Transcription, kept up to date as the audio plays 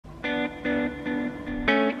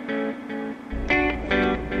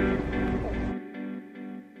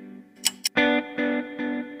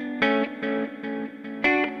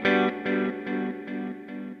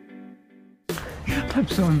I'm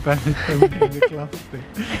so embarrassed by the gloves thing.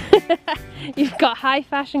 You've got high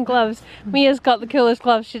fashion gloves. Mia's got the coolest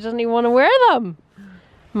gloves. She doesn't even want to wear them.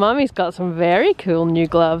 Mommy's got some very cool new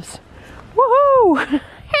gloves. Woohoo!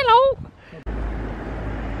 Hello!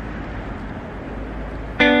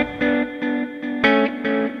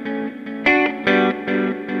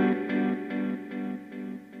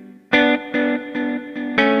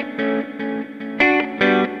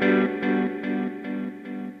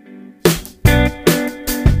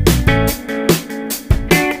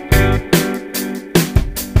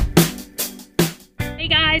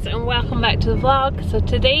 And welcome back to the vlog. So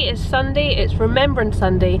today is Sunday, it's Remembrance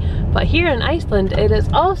Sunday, but here in Iceland it is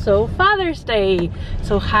also Father's Day.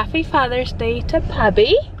 So happy Father's Day to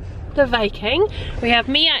Pubby, the Viking. We have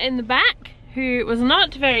Mia in the back, who was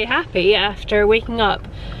not very happy after waking up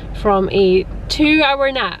from a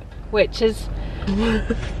 2-hour nap, which is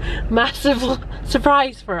massive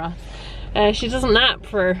surprise for us. She doesn't nap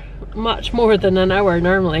for much more than an hour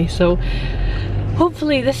normally, so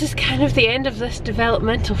hopefully this is kind of the end of this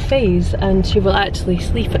developmental phase and she will actually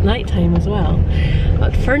sleep at night time as well.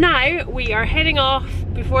 But for now we are heading off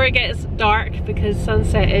before it gets dark because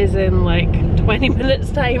sunset is in like 20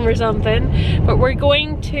 minutes time or something. But we're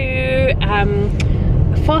going to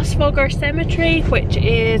Fossvogar Cemetery, which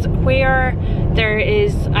is where there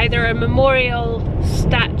is either a memorial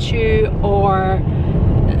statue or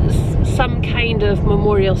some kind of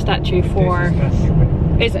memorial statue for...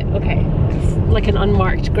 Is it? Okay. Like an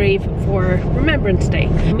unmarked grave for Remembrance Day.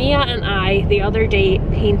 Mia and I the other day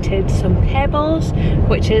painted some pebbles,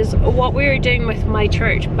 which is what we were doing with my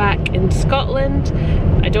church back in Scotland.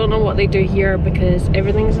 I don't know what they do here because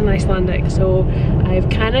everything's in Icelandic, so I've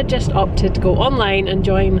kind of just opted to go online and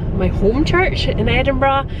join my home church in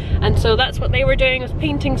Edinburgh, and so that's what they were doing, was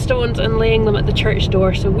painting stones and laying them at the church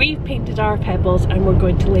door. So we've painted our pebbles and we're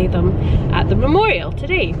going to lay them at the memorial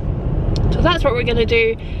today. So that's what we're gonna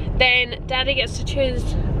do. Then Daddy gets to choose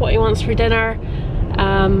what he wants for dinner,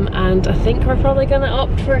 and I think we're probably gonna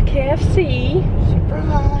opt for a KFC.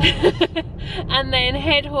 Surprise! And then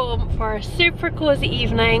head home for a super cozy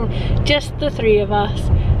evening, just the three of us,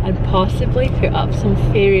 and possibly put up some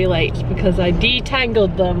fairy lights because I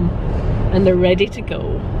detangled them and they're ready to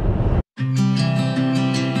go.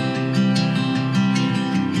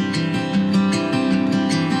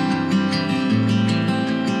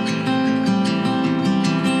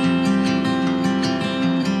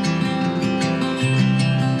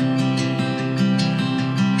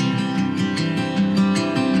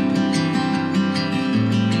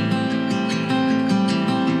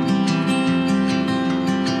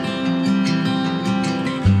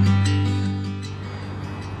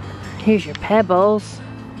 Here's your pebbles.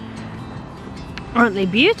 Aren't they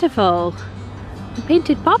beautiful? I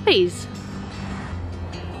painted poppies.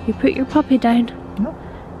 You put your puppy down. No.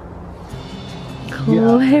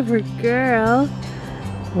 Clever girl.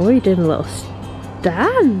 Oh, you did a little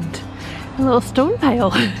stand. A little stone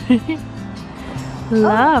pile.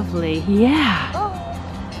 Lovely, yeah.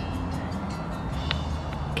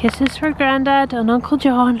 Kisses for Grandad and Uncle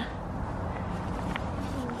John.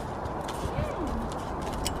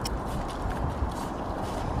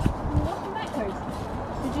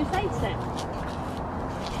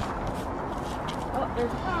 Oh,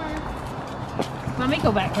 there's a car. Mommy,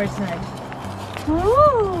 go backwards now.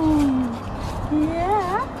 Oh,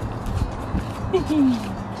 yeah.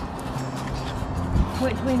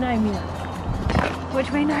 Which way now, Mia?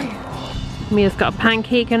 Which way now? Mia's got a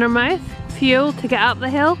pancake in her mouth. Fuel to get up the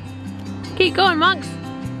hill. Keep going, monks.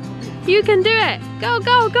 You can do it. Go,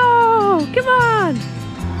 go, go. Come on.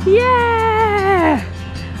 Yeah.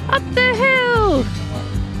 Up the hill.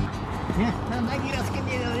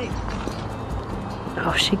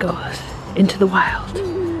 Oh, she goes into the wild. Whee!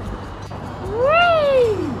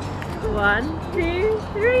 1, 2,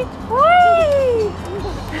 3. Whee!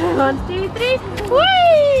 1, 2, 3.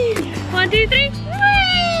 Whee! 1, 2, 3.